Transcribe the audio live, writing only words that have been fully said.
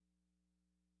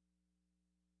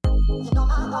Welcome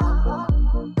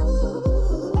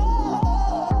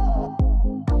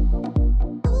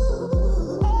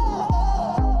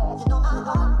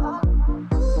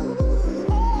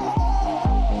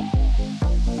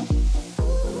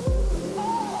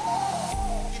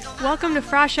to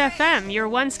Frosh FM, your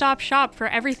one-stop shop for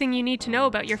everything you need to know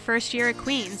about your first year at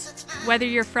Queen's. Whether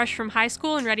you're fresh from high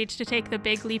school and ready to take the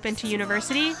big leap into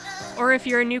university, or if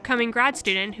you're a newcoming grad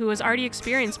student who has already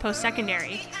experienced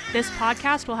post-secondary, this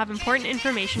podcast will have important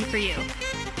information for you.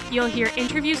 You'll hear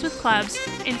interviews with clubs,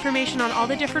 information on all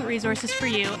the different resources for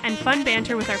you, and fun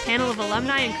banter with our panel of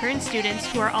alumni and current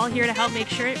students who are all here to help make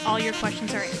sure all your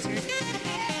questions are answered.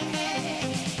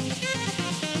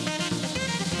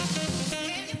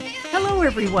 Hello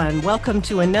everyone, welcome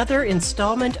to another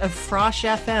installment of Frosh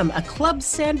FM, a club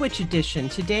sandwich edition.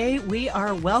 Today we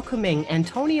are welcoming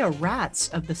Antonia Ratz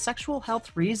of the Sexual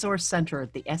Health Resource Center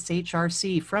at the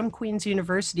SHRC from Queen's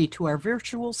University to our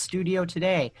virtual studio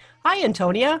today. Hi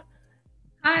Antonia.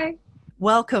 Hi.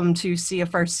 Welcome to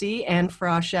CFRC and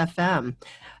Frosh FM.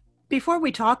 Before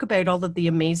we talk about all of the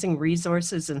amazing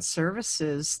resources and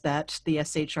services that the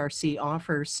SHRC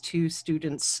offers to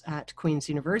students at Queen's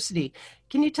University,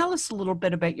 can you tell us a little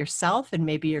bit about yourself and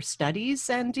maybe your studies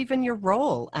and even your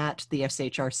role at the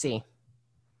SHRC?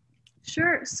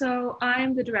 Sure. So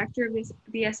I'm the director of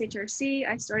the SHRC.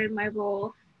 I started my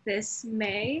role this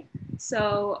May.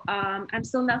 So I'm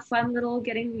still in that fun little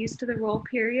getting used to the role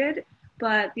period.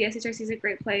 But the SHRC is a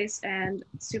great place and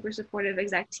super supportive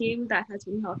exec team that has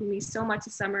been helping me so much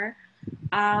this summer.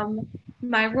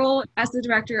 My role as the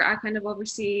director, I kind of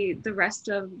oversee the rest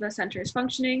of the center's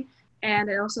functioning, and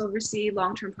I also oversee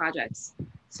long-term projects.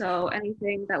 So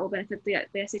anything that will benefit the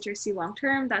SHRC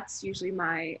long-term, that's usually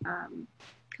my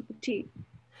cup of tea.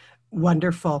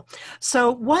 Wonderful. So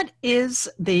what is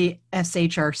the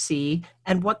SHRC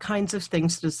and what kinds of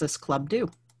things does this club do?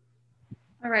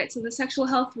 All right, so the Sexual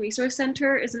Health Resource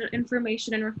Center is an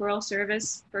information and referral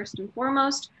service, first and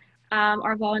foremost.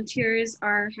 Our volunteers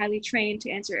are highly trained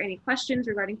to answer any questions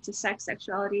regarding to sex,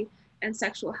 sexuality, and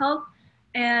sexual health,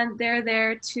 and they're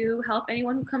there to help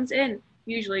anyone who comes in.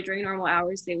 Usually during normal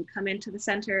hours, they would come into the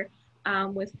center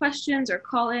with questions or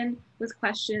call in with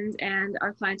questions, and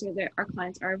our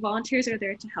volunteers are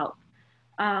there to help.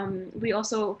 We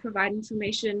also provide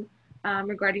information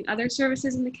regarding other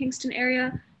services in the Kingston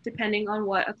area, depending on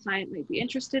what a client might be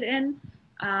interested in.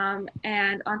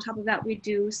 And on top of that, we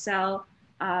do sell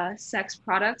sex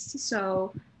products.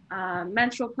 So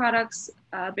menstrual products,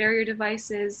 barrier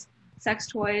devices, sex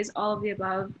toys, all of the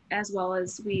above, as well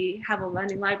as we have a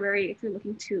lending library if you're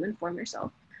looking to inform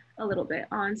yourself a little bit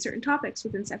on certain topics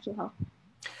within sexual health.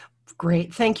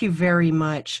 Great. Thank you very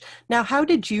much. Now, how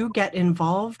did you get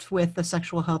involved with the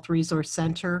Sexual Health Resource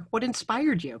Center? What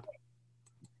inspired you?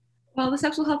 Well, the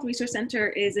Sexual Health Resource Center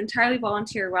is entirely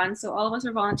volunteer run. So all of us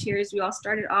are volunteers. We all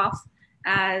started off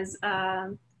as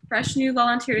fresh new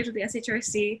volunteers with the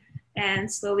SHRC and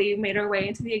slowly made our way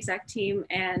into the exec team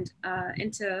and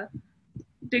into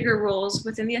bigger roles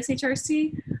within the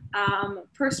SHRC.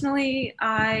 Personally,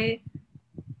 I'm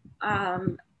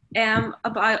a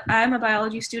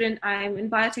biology student. I'm in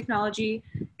biotechnology,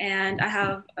 and I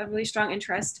have a really strong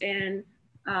interest in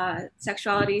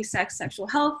sexuality, sex, sexual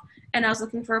health. And I was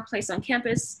looking for a place on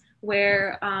campus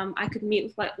where I could meet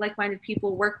with like-minded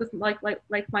people, work with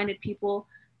like-minded people,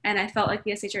 and I felt like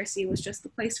the SHRC was just the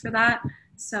place for that.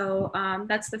 So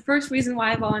that's the first reason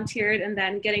why I volunteered, and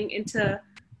then getting into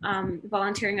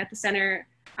volunteering at the center,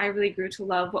 I really grew to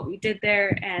love what we did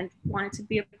there and wanted to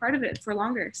be a part of it for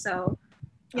longer. So,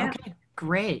 yeah. Okay,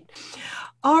 great.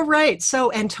 All right.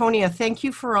 So, Antonia, thank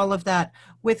you for all of that.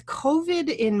 With COVID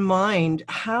in mind,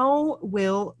 how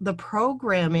will the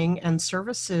programming and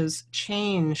services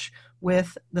change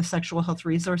with the Sexual Health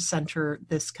Resource Center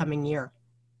this coming year?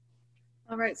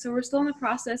 All right. So we're still in the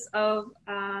process of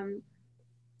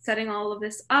setting all of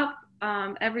this up.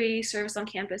 Every service on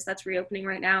campus that's reopening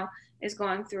right now is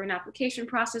going through an application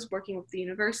process, working with the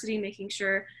university, making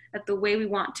sure that the way we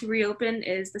want to reopen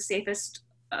is the safest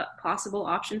possible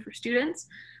option for students.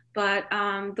 But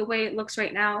the way it looks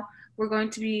right now, we're going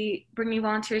to be bringing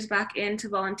volunteers back in to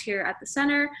volunteer at the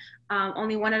center,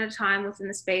 only one at a time within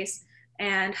the space,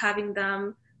 and having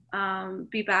them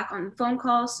be back on phone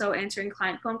calls, so answering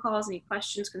client phone calls, any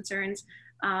questions, concerns,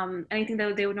 anything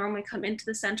that they would normally come into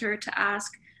the center to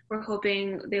ask. We're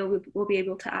hoping they will be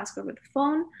able to ask over the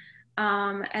phone.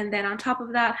 And then on top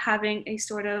of that, having a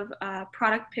sort of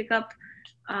product pickup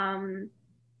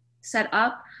set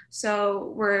up.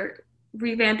 So we're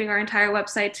revamping our entire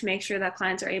website to make sure that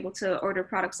clients are able to order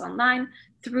products online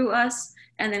through us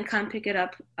and then come pick it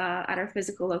up at our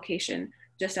physical location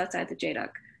just outside the JDUC.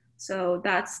 So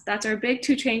that's our big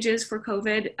two changes for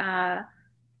COVID.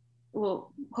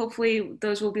 Well, hopefully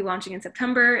those will be launching in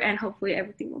September, and hopefully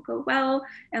everything will go well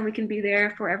and we can be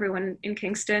there for everyone in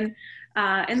Kingston.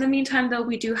 In the meantime, though,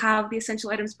 we do have the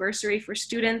Essential Items Bursary for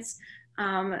students.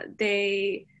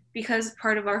 Because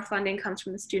part of our funding comes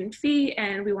from the student fee,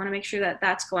 and we want to make sure that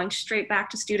that's going straight back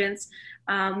to students,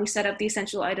 we set up the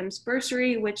Essential Items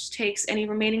Bursary, which takes any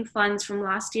remaining funds from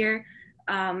last year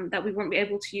that we weren't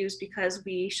able to use because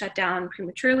we shut down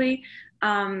prematurely,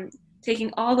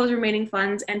 taking all those remaining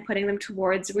funds and putting them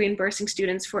towards reimbursing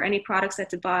students for any products that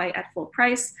to buy at full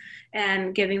price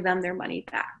and giving them their money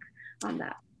back on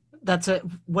that.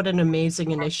 What an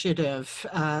amazing initiative.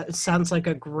 It sounds like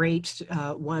a great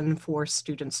one for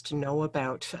students to know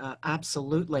about.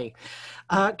 Absolutely.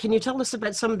 Can you tell us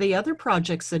about some of the other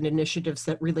projects and initiatives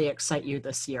that really excite you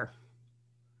this year?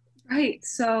 Right.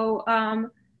 So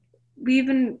we've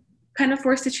been kind of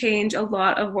forced to change a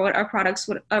lot of what our projects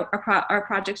would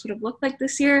have looked like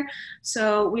this year.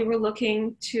 So we were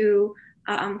looking to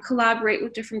collaborate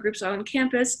with different groups on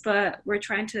campus, but we're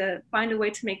trying to find a way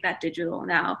to make that digital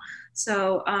now.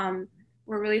 So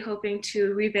we're really hoping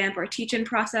to revamp our teach-in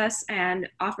process and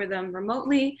offer them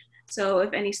remotely. So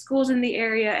if any schools in the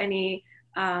area, any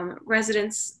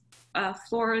residents,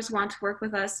 floors want to work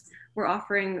with us, we're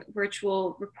offering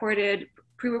virtual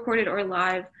pre-recorded or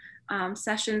live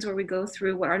sessions where we go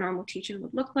through what our normal teach-in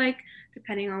would look like,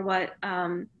 depending on what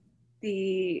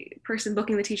the person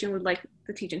booking the teach-in would like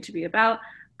the teach-in to be about.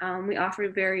 We offer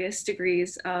various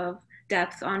degrees of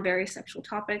depth on various sexual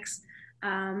topics.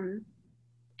 And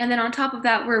then on top of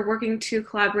that, we're working to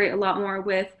collaborate a lot more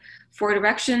with Four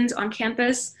Directions on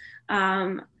campus,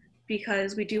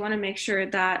 because we do want to make sure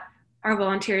that our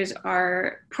volunteers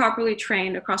are properly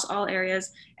trained across all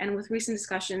areas. And with recent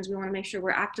discussions, we want to make sure we're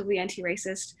actively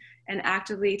anti-racist and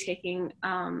actively taking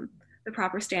the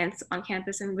proper stance on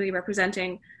campus and really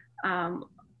representing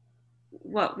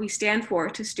what we stand for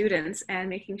to students and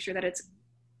making sure that it's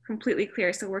completely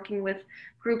clear. So working with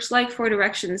groups like Four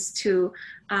Directions to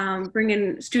bring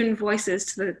in student voices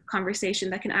to the conversation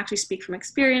that can actually speak from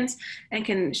experience and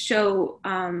can show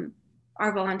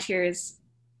our volunteers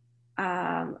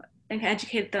and can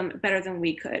educate them better than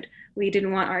we could. We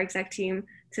didn't want our exec team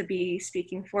to be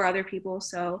speaking for other people,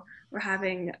 so we're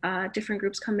having different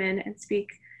groups come in and speak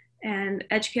and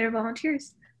educate our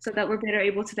volunteers so that we're better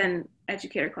able to then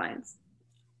educate our clients.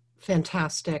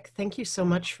 Fantastic. Thank you so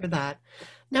much for that.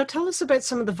 Now tell us about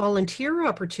some of the volunteer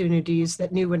opportunities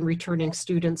that new and returning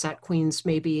students at Queen's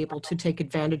may be able to take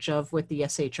advantage of with the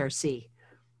SHRC.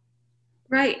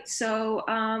 Right, so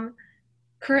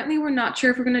currently we're not sure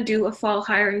if we're going to do a fall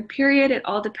hiring period. It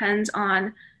all depends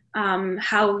on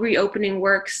how reopening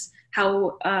works,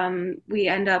 how we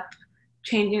end up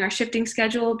changing our shifting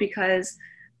schedule, because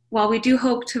while we do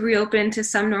hope to reopen to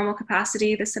some normal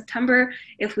capacity this September,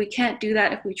 if we can't do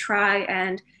that, if we try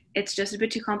and it's just a bit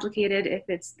too complicated,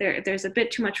 if there's a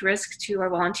bit too much risk to our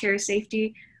volunteer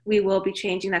safety, we will be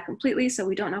changing that completely. So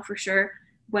we don't know for sure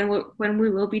when we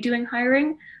will be doing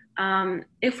hiring.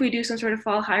 If we do some sort of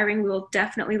fall hiring, we will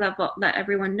definitely let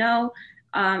everyone know.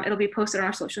 It'll be posted on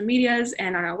our social medias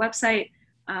and on our website.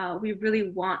 We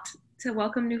really want to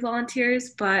welcome new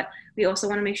volunteers, but we also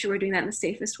want to make sure we're doing that in the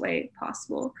safest way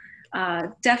possible.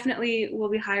 Definitely we'll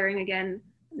be hiring again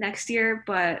next year,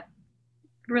 but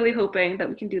really hoping that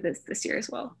we can do this year as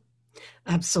well.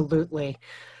 Absolutely.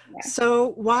 Yeah. So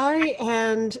why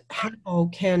and how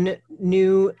can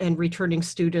new and returning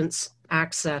students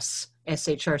access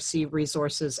SHRC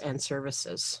resources and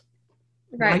services?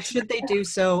 Right. Why should they do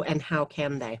so, and how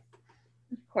can they?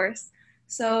 Of course.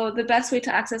 So the best way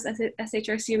to access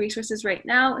SHRC resources right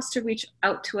now is to reach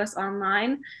out to us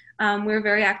online. We're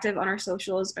very active on our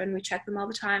socials and we check them all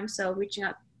the time. So reaching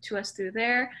out to us through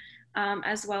there,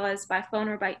 as well as by phone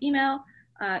or by email.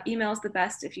 Email is the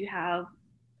best if you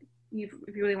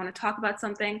really want to talk about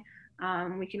something.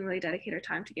 We can really dedicate our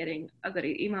time to getting a good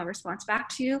email response back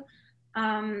to you.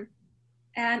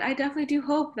 And I definitely do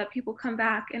hope that people come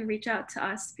back and reach out to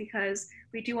us, because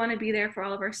we do want to be there for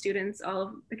all of our students, all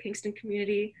of the Kingston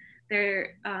community,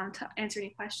 there to answer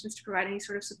any questions, to provide any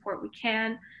sort of support we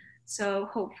can. So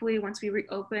hopefully once we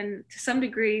reopen to some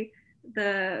degree,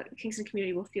 the Kingston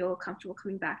community will feel comfortable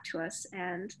coming back to us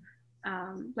and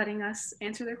letting us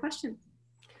answer their questions.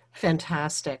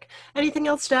 Fantastic. Anything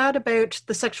else to add about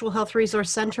the Sexual Health Resource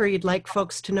Center you'd like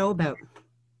folks to know about?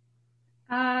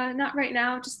 Not right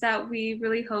now, just that we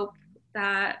really hope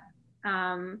that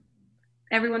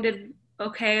everyone did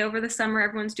okay over the summer.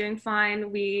 Everyone's doing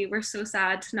fine. We were so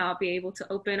sad to not be able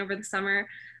to open over the summer,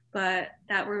 but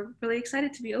that we're really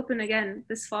excited to be open again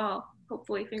this fall,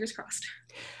 hopefully, fingers crossed.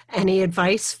 Any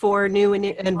advice for new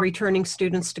and returning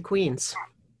students to Queen's?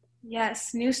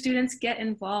 Yes, new students, get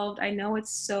involved. I know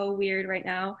it's so weird right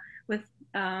now with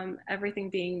everything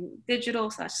being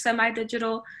digital /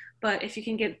 semi-digital, but if you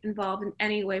can get involved in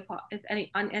any way,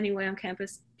 any way on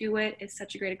campus, do it. It's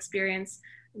such a great experience.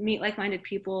 Meet like-minded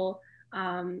people.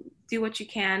 Do what you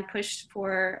can. Push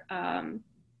for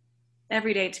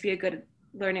every day to be a good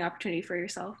learning opportunity for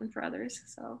yourself and for others.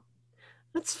 So.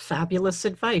 That's fabulous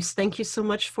advice. Thank you so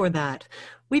much for that.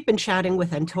 We've been chatting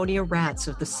with Antonia Ratz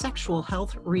of the Sexual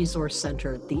Health Resource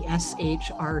Center, the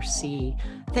SHRC.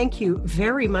 Thank you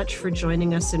very much for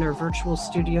joining us in our virtual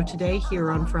studio today here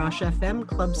on Frosh FM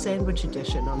Club Sandwich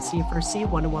Edition on CFRC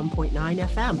 101.9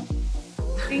 FM.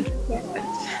 Thank you so much.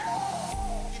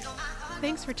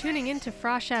 Thanks for tuning in to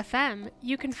Frosh FM.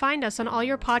 You can find us on all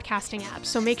your podcasting apps,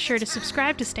 so make sure to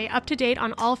subscribe to stay up to date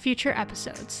on all future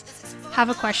episodes. Have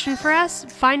a question for us?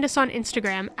 Find us on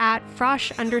Instagram at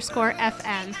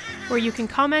Frosh_FM, where you can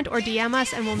comment or DM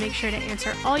us and we'll make sure to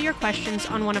answer all your questions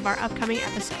on one of our upcoming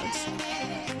episodes.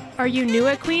 Are you new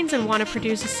at Queen's and want to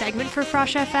produce a segment for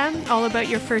Frosh FM all about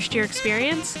your first year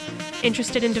experience?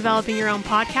 Interested in developing your own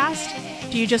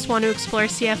podcast? Do you just want to explore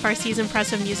CFRC's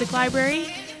impressive music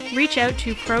library? Reach out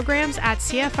to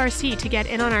programs@CFRC to get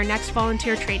in on our next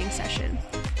volunteer training session.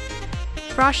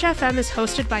 Frosh FM is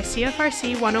hosted by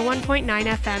CFRC 101.9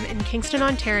 FM in Kingston,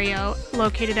 Ontario,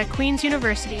 located at Queen's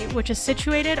University, which is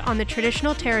situated on the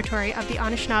traditional territory of the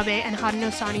Anishinaabe and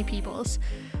Haudenosaunee peoples.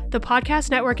 The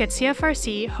podcast network at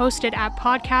CFRC, hosted at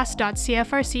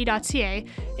podcast.cfrc.ca,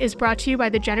 is brought to you by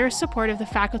the generous support of the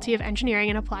Faculty of Engineering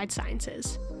and Applied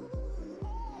Sciences.